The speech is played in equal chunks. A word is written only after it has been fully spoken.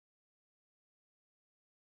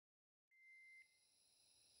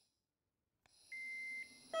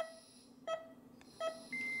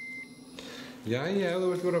Jæja, ef þú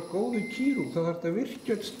vilt vera góður kírúrg, þá þarf þetta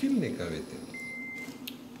virkja öll skilningavitin.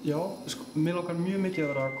 Já, sko, mér langar mjög mikið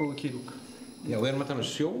að vera góður kírúrg. Já, við erum að tala um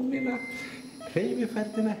sjónina,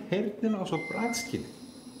 hreyfifærnina, heyrnina og svo bragðskynið.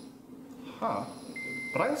 Ha?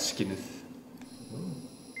 Bragðskynið?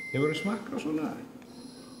 Hefurðu smakkað á svona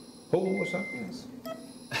Homo sapiens?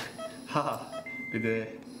 Ha? Bíddu,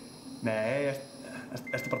 nei,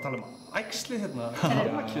 ertu bara að tala um æxlið hérna?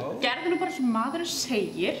 Já. Gerðu nú bara sem maðurinn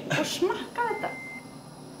segir og smakka þetta.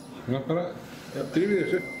 Já, bara, drífið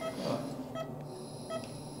þessu.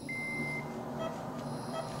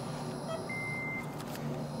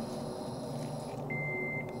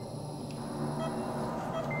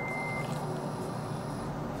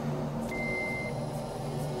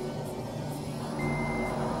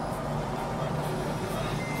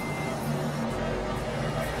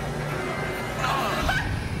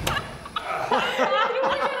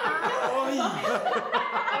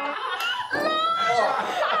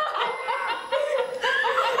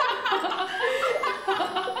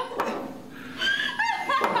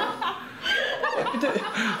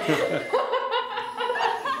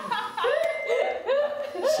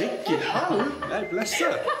 Siggi Hall? Nei,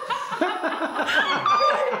 blessaður.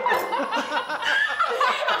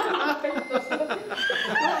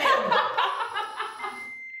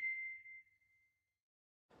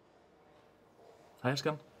 Hæ,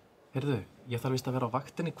 elskan. Heyrðu, ég þarf víst að vera á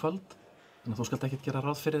vaktinni í kvöld, þannig að þú skalt ekkert gera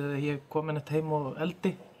ráð fyrir að ég komi neitt heim og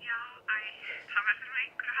eldi. Já, það verður nú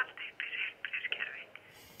einhverju að halda upp í heilbrigðiskerfi.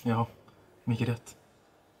 Já, mikið rétt.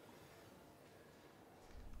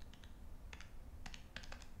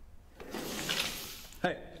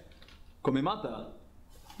 Hei, komið í mat eða?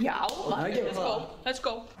 Já, let's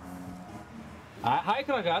go. Hæ,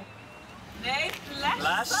 krakkar. Nei,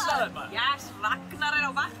 blessaður maður. Yes, Ragnar á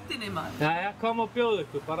vaktinni maður. Jæja, kom og bjóðu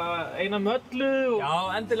ykkur, bara eina möllu og...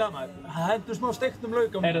 Já, endilega maður. Hendur smá steiktum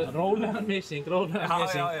lauk á maður. Rólegan missing.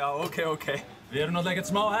 Já, ok. Við erum náttúrulega ekkert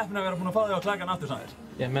smá heppin að vera búin að fá þig á klakan aftur sæðir.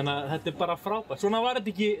 Ég meina, þetta er bara frábært. Svona var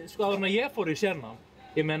þetta ekki, sko, áður en að ég fór í sérnám.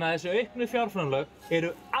 Ég meina, þessu auknu fjárframlög eru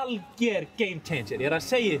alger game changer. Ég að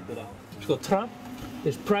segja ykkur það. Sko, Trump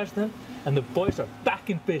is president and the boys are back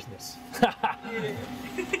in business.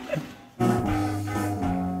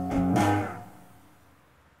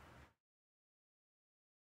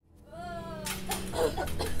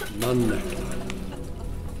 Mannekla,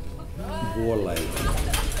 volæði,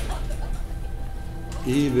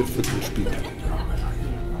 yfirfullur spítali,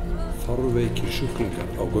 fárveikir sjúklingar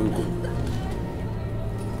á göngum.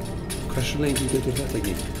 Hversu lengi getur þetta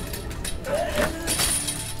gengið?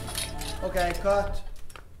 Ok, cut.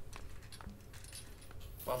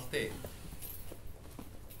 Balti,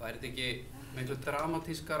 það þetta ekki miklu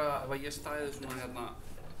dramatískara ef að ég stæði svona hérna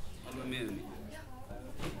alveg miðunni?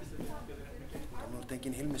 Nú ert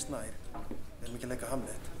enginn Hilmi Snær. Við erum ekki að leika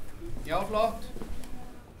Hamlet. Já, flott.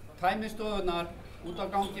 Tæmi stofurnar, út á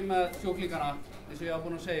gangi með sjúklingana, eins og ég hafa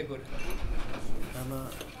búinn að segja ykkur. Þannig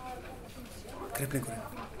að kriflingurinn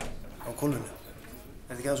á kólfinu. Er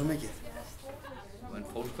þetta ekki aðeins svo mikið? En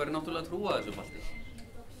fólk verður náttúrulega að trúa þessu, Balti.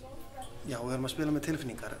 Já, við erum að spila með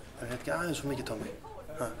tilfinningar. En er þetta ekki aðeins svo mikið, Tommi?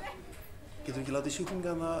 Ha? Getur við ekki látið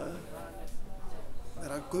sjúklingana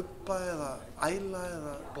vera að gubba eða æla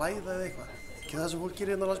eða blæða eða eitthvað? Ekki það sem fólk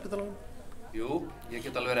gerir hérna á Landspítalanum? Jú, ég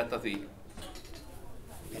get alveg rétt að því.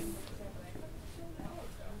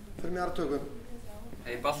 Fyrir mig aðratökum.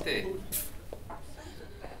 Hei, Balti.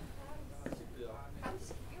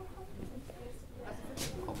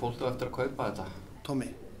 Á fólk þú eftir að kaupa þetta? Tommi,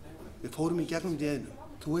 við fórum í gegnum þetta í einum.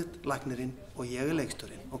 Þú ert læknirinn og ég er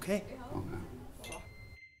leikstjórinn, ok? Ok.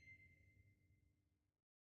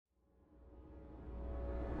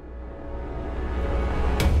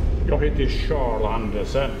 Jag heter Karl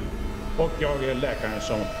Andersen och jag är läkaren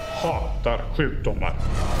som hatar sjukdomar.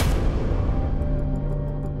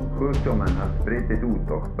 Sjukdomen har spridit ut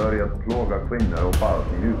och börjat plåga kvinnor och barn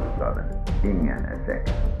i huvudstaden. Ingen är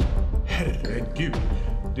säker. Herregud,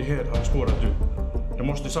 det här har spårat ut. Jag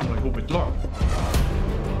måste samla ihop ett lag.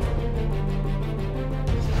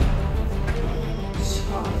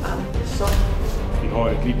 Karl Andersen. Vi har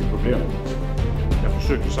ett litet problem. Jag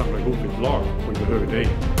försöker samla ihop ett lag och jag behöver dig.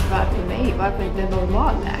 Varför mig? Varför inte en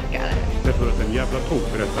normal läkare? Därför att en jävla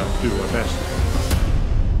tok berättar att du är bäst.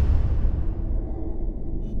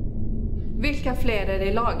 Vilka fler är det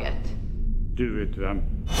i laget? Du vet vem.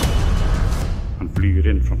 Han flyger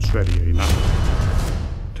in från Sverige i natt.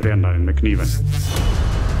 Tränaren med kniven.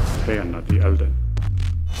 Tränad i elden.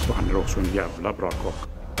 Och han är också en jävla bra kock.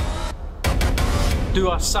 Du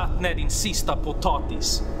har satt ner din sista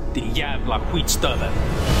potatis, din jävla skitstövel.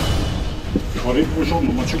 Jag har information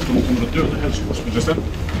om att sjukdomen kommer att döda hälsovårdsministern. Det stämmer?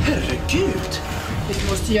 Herregud! Vi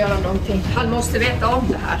måste göra någonting. Han måste veta om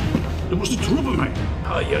det här. Du måste tro på mig.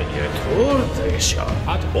 Ja, jag tror det, ja.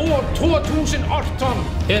 Att år 2018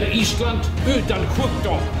 är Island utan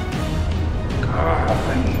sjukdom.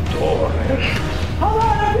 Gavendårer. Han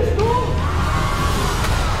har en pistol!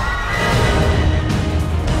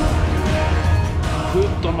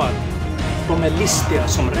 Sjukdomar, de är listiga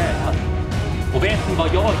som rävar. Och vet ni vad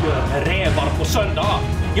jag gör med rävar på söndag?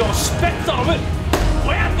 Jag spetsar dem ut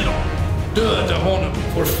och äter dem! Döda honom,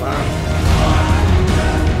 för fan.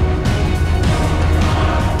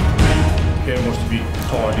 Här måste vi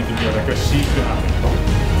ta lite mer aggressiv behandling.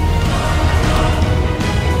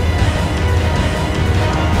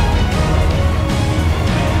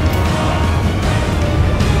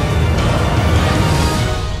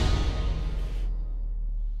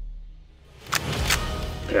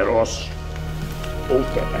 Peros,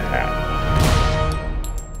 Óttar är här.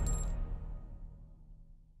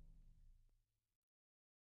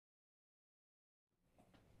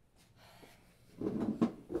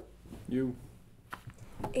 Jú.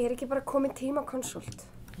 Er ekki bara komið tíma á konsult?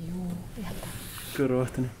 Jú, ég held það. Hver á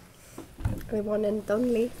vaktinni? The one and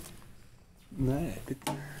only. Nei,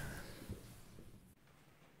 bitti.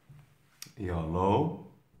 Já, halló?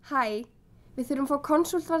 Hæ, við þurfum að fá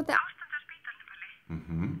konsult varðandi ástand á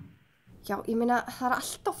spítalnum. Já, ég meina, það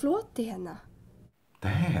alltaf floti hérna.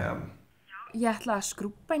 Damn. Ég ætla að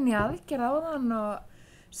skrúbba inn í aðgerð á þann og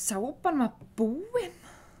sápan var búinn.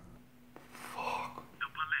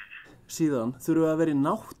 Síðan þurfum við að vera í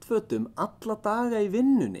náttfötum alla daga í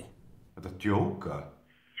vinnunni. Þetta djóka?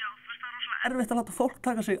 Já, þú veist það er rosalega erfitt að láta fólk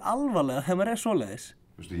taka sig alvarlega þegar maður er svoleiðis.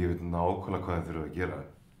 Þú veist, ég veit nákvæmlega hvað þið þurfum að gera.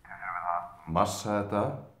 Þið þurfum að massa þetta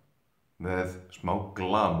með smá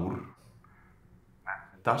glamúr, með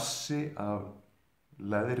dassi af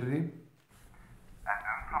leðri, en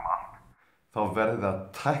umfram allt þá verðið þið að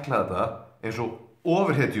tækla þetta eins og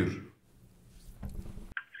ofurhetjur.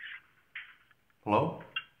 Halló?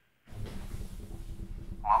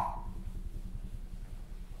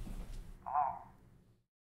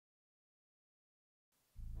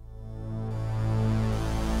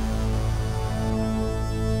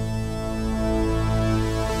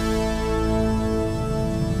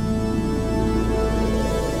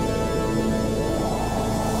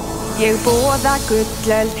 Ég boða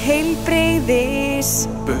gullöld heilbrigðis.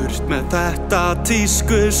 Burt með þetta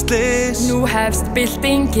tískuslis. Nú hefst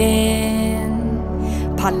byltingin.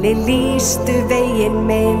 Palli lýstu veginn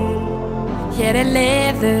minn. Hér er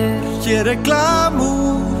leður. Hér er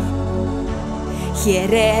glamúr. Hér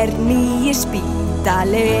er nýi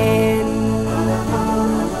spítalinn.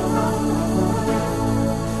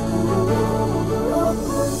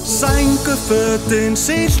 Sængufötin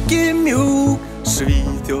silki mjúk.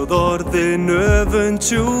 Svíþjóð orðin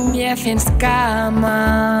öfundsjú. Mér finnst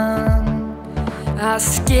gaman að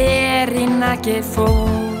skera í nakið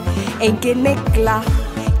fólk. Engin mygla,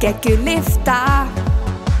 geggjur lyfta.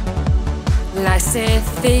 Læsið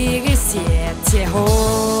þig í CTH.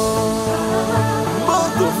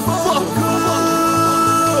 Motherfucker!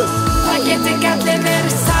 Það getur ekki allir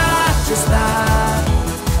verið saklaust þar.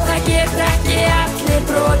 Það getur ekki allir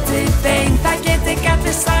brotið bein. Það getur ekki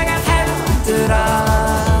allir sagað hendur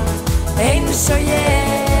af eins og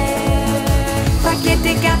ég. Það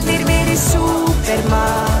getur ekki allir verið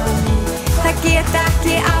Superman. Það geta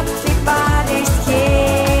ekki allir barist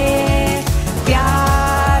hér.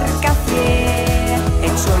 Bjarga þér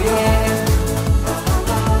eins og ég.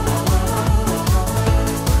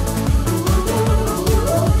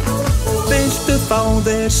 Viltu fá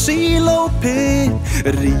þér sílópinn,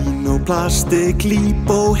 rínoplasti, klíp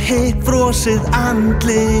og hitt, frosið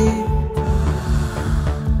andlit.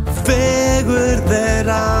 Fegurð er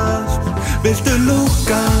allt, viltu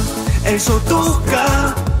lúkka eins og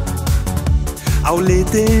dúkka, á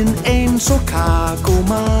litinn eins og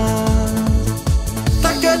kakómat.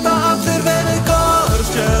 Það geta allir verið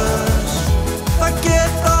Gordjöss, það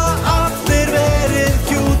geta allir verið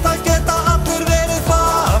cute, það geta allir verið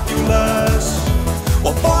fabulous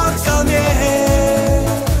og borgað mér.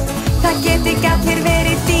 Það geta ekki allir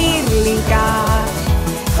verið dýrlingar.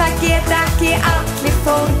 Það geta ekki allir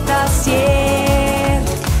fórnað sér.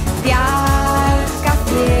 Bjarga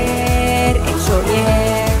þér eins og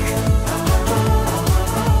ég.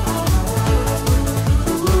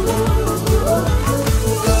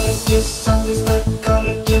 Gordjöss, andistar,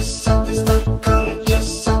 Gordjöss, andistar,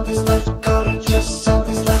 Gordjöss, andistar, Gordjöss,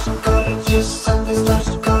 andistar, Gordjöss, andistar,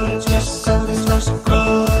 Gordjöss, andistar,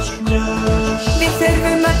 Gordjöss. Við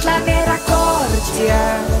þurfum öll að vera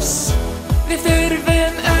Gordjöss. Við þurfum